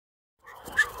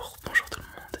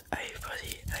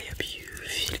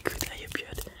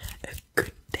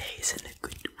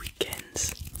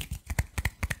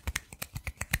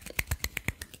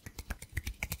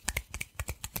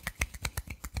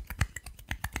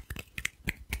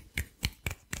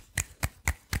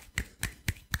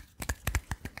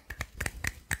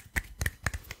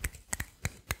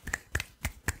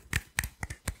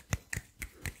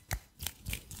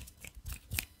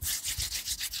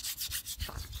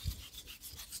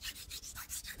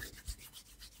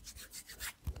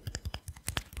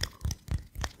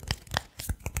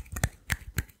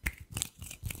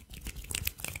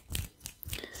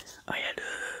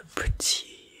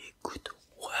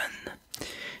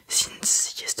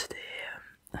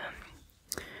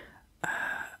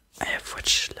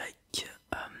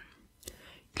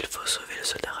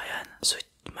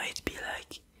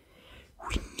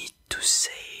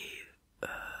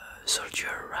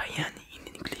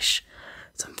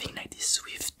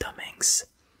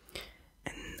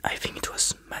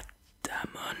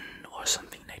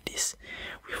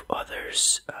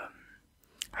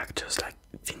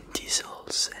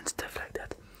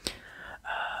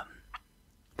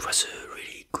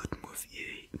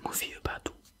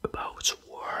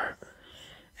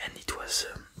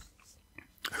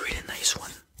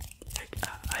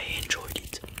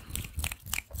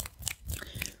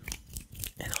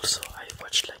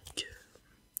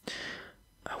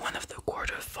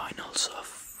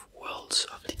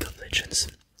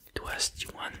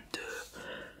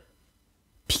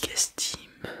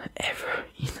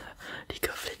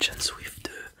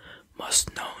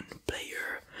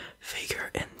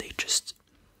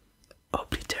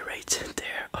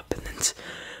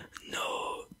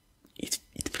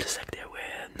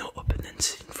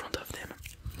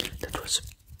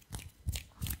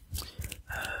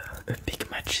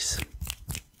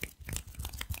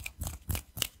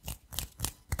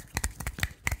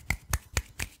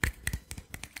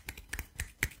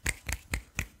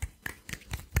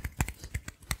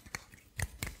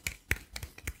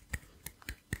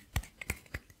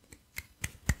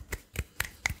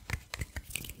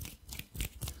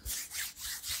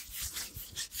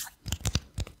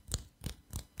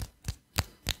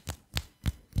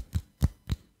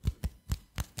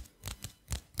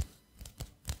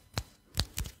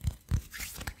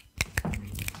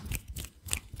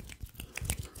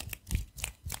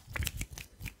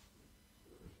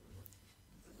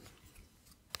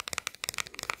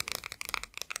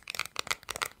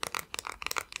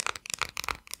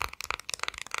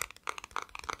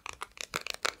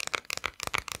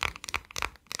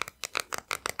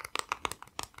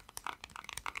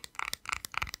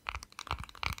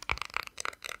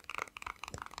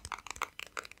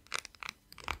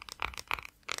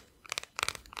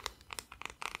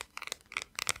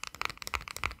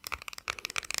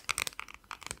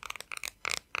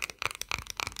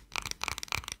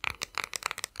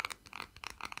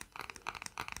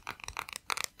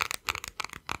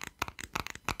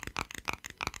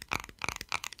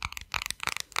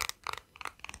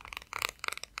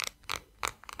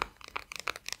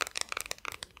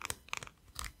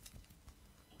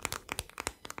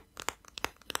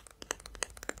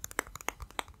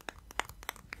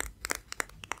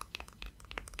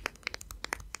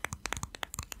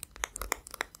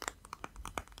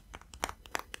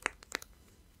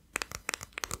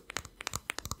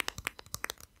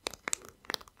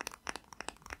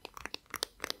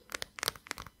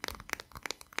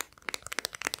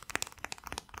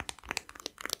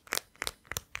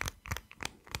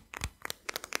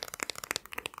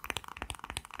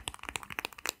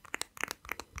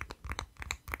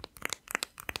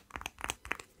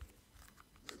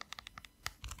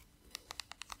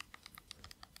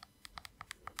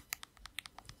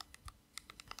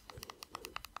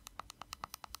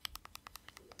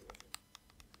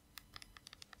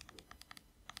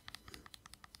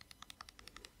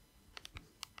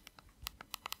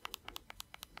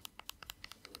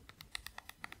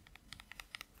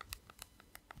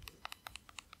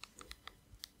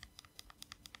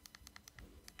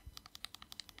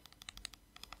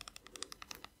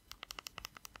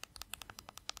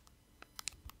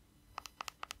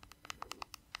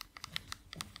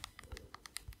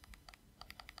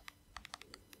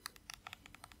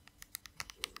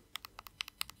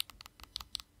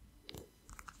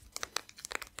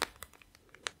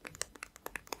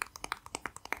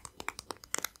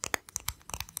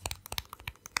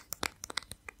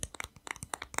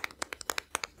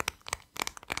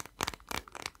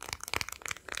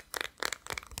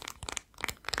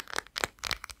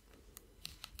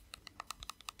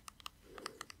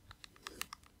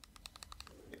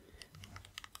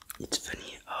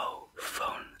funny how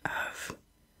phone have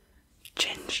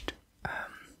changed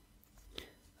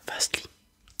vastly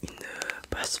in the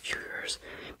past few years,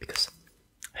 because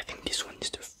I think this one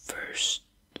is the first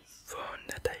phone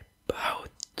that I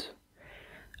bought,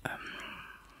 and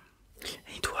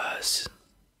it was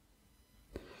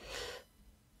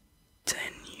 10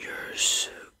 years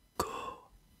ago,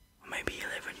 maybe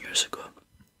 11 years ago,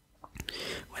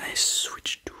 when I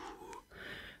switched to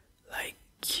like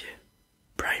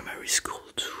primary school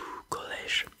to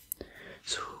college.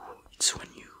 So it's when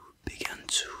you began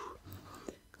to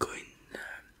go in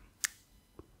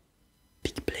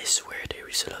big place where there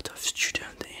is a lot of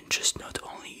students and just not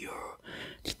only your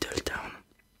little town.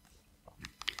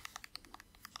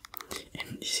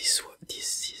 And this is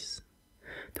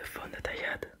the phone that I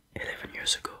had 11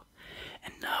 years ago,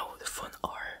 and now the phone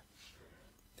are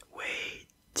way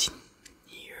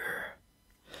tinier.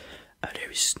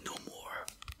 There is no more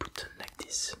button like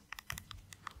this.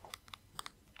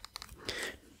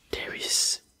 There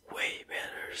is way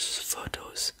better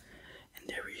photos, and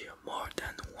there is more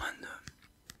than one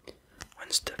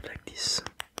stuff like this.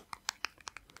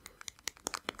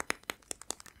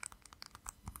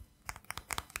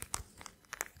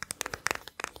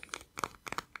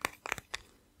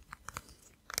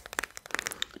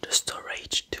 The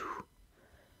storage too,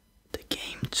 the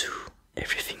game too,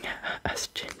 everything has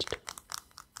changed.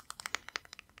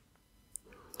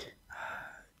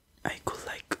 I could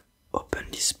like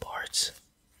open these parts,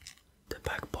 the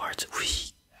back part. We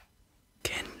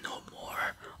can no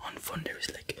more on phone. There is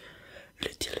like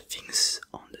little things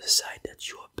on the side that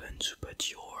you open to put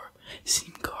your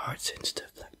SIM cards and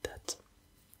stuff like that,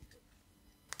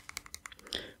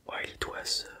 while it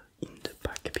was in the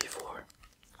back before.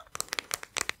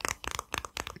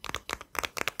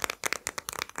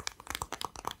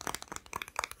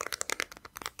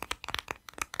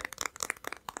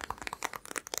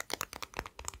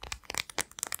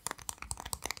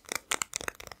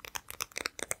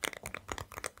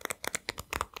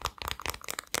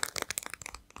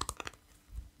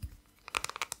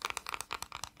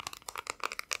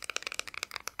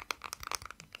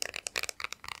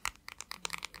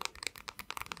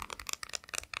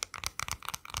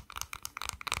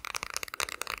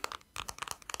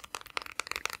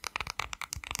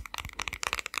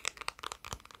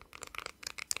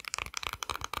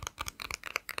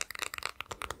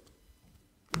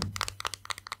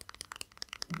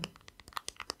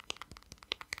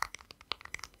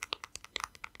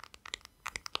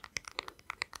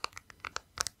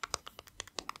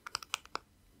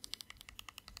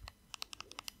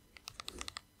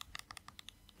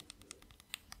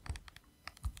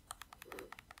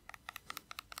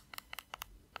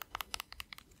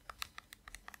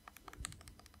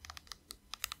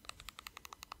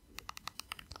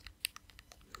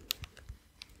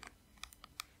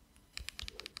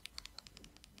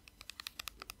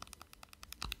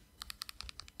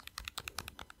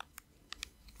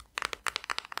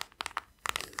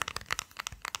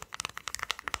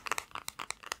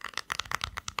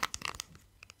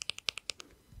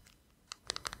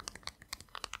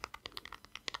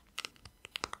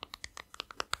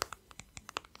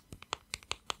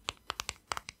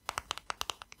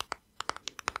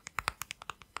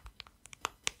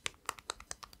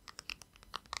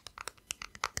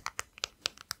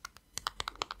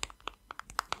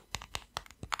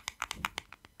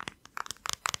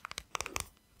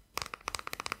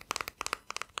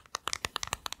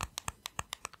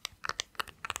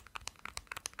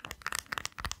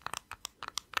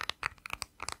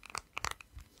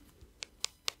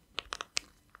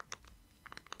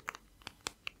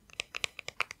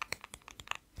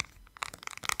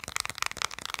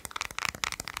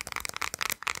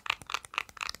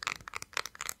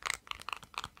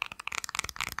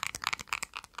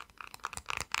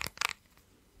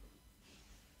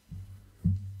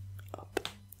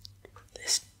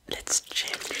 Let's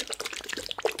change.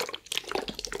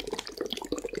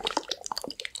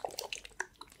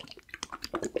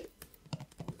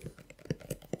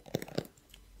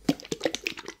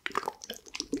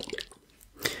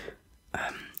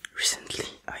 Recently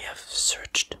I have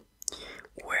searched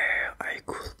where I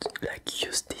could like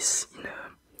use this in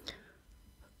a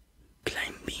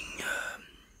climbing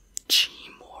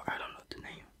gym, or I don't know the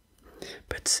name,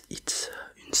 but it's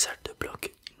une salle de bloc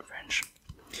in French.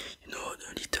 You know,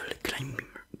 the little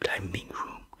climbing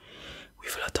room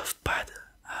with a lot of pad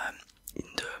in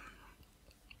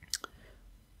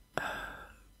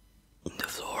the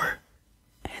floor,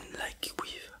 and like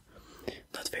with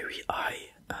not very high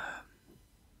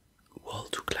wall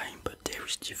to climb, but there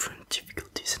is different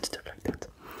difficulties and stuff like that.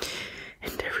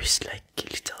 And there is like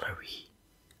literally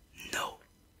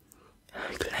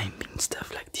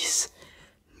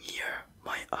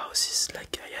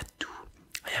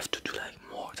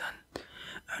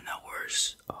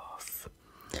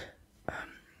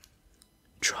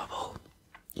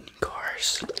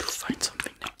years to find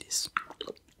something like this.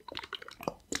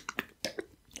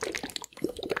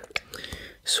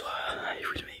 So I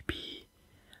will maybe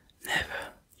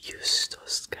never use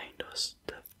those kind of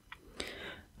stuff.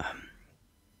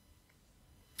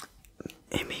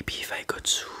 And maybe if I go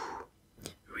to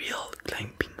real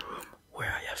climbing room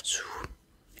where I have to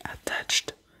attach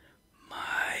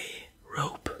my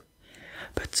rope,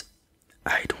 but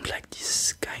I don't like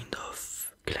this kind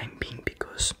of climbing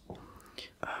because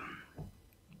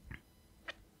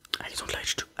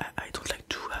I don't like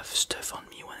to have stuff on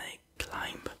me when I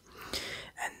climb.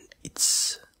 And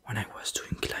it's when I was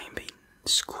doing climbing in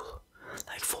school,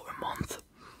 like for a month,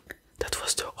 that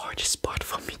was the hardest part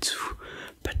for me to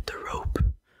put the rope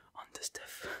on the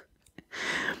stuff.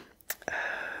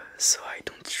 So I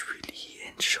don't really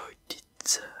enjoy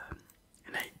it,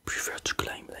 and I prefer to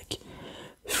climb like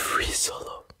free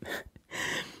solo,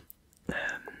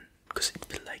 because it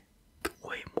feels like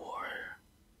way more.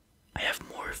 I have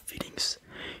more feelings.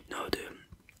 You know, the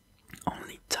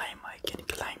only time I can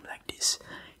climb like this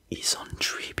is on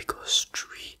tree, because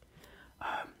tree,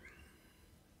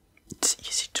 it's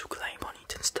easy to climb on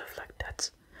it and stuff like that.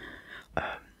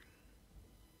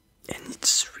 And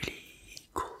it's really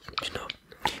cool, you know,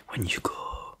 when you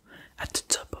go at the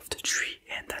top of the tree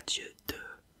and that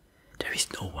there is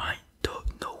no wind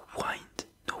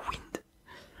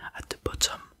at the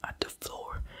bottom, at the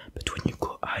floor. But when you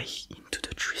go high into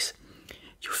the trees,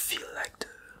 you feel like the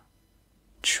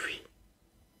tree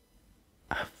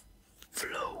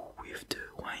flow with the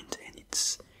wind and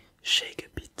it's shake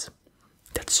a bit.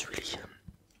 That's really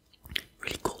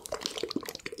really cool.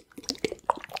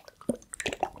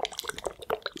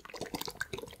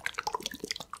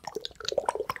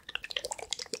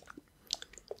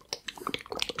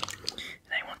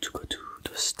 And I want to go to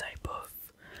those type of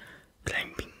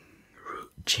climbing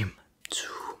gym to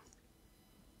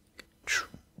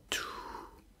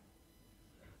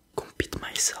compete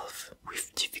myself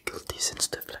with difficulties and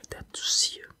stuff like that, to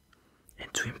see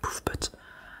and to improve. But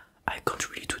I can't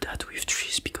really do that with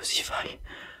trees, because if I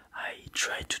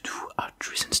try to do art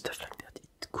trees and stuff like that,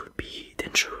 it could be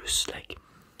dangerous. Like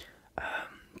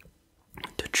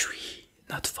the tree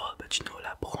not fall, but you know,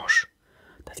 la branche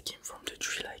that came from the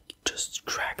tree like just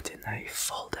cracked and I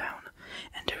fall down,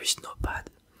 and there is no pad.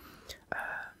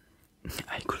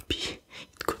 It could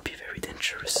be very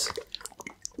dangerous.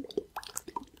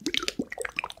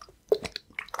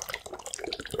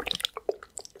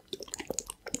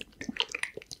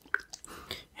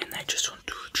 And I just want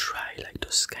to try like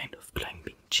those kind of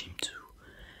climbing gym to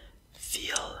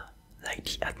feel like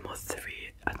the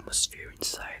atmosphere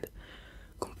inside,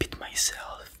 compete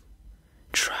myself,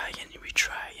 try and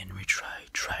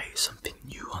retry, try something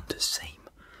new on the same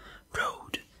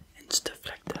road and stuff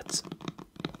like that.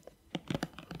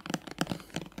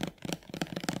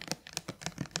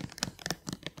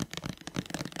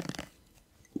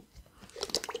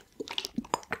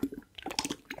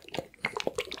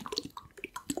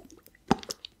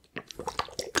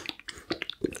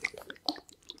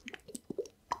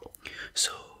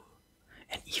 So,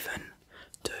 and even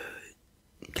the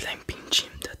climbing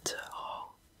gym that are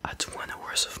at 1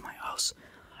 hour of my house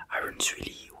aren't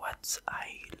really what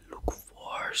I look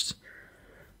for.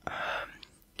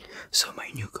 So my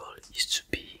new goal is to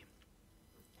be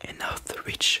enough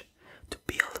rich to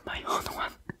build my own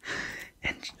one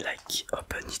and like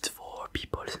open it for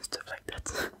people and stuff like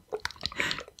that.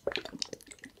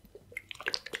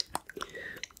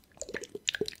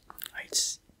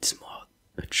 It's more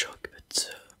a joke,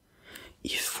 but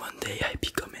if one day I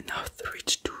become enough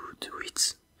rich to do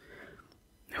it,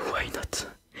 why not?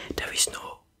 There is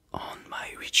no on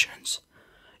my regions.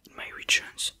 In my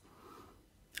regions,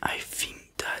 I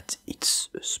think that it's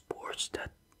a sport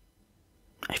that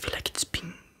I feel like it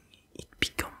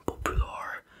become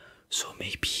popular. So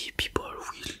maybe people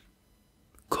will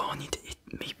go on it.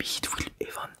 Maybe it will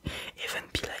even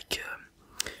be like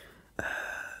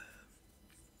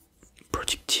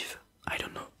productive. I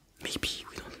don't know. Maybe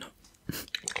we don't know.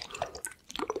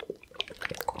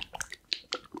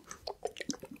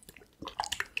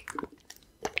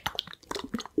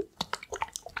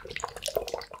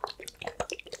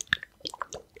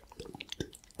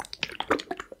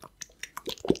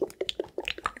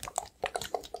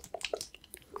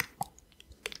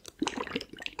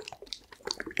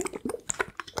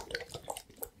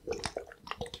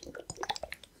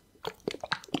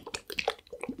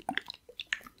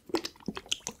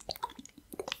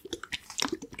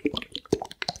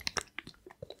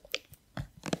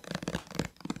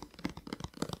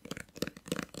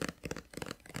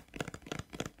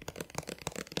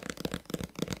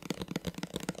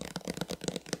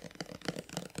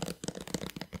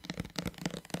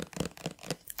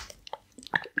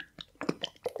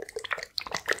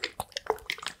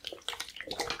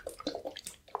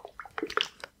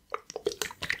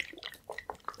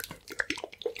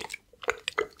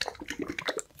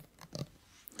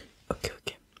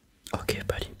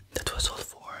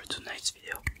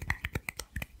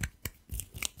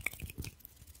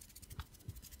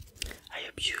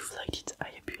 you've liked it. I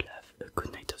hope you'll have a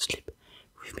good night of sleep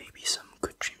with maybe some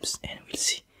good dreams, and we'll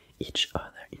see each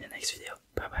other in the next video.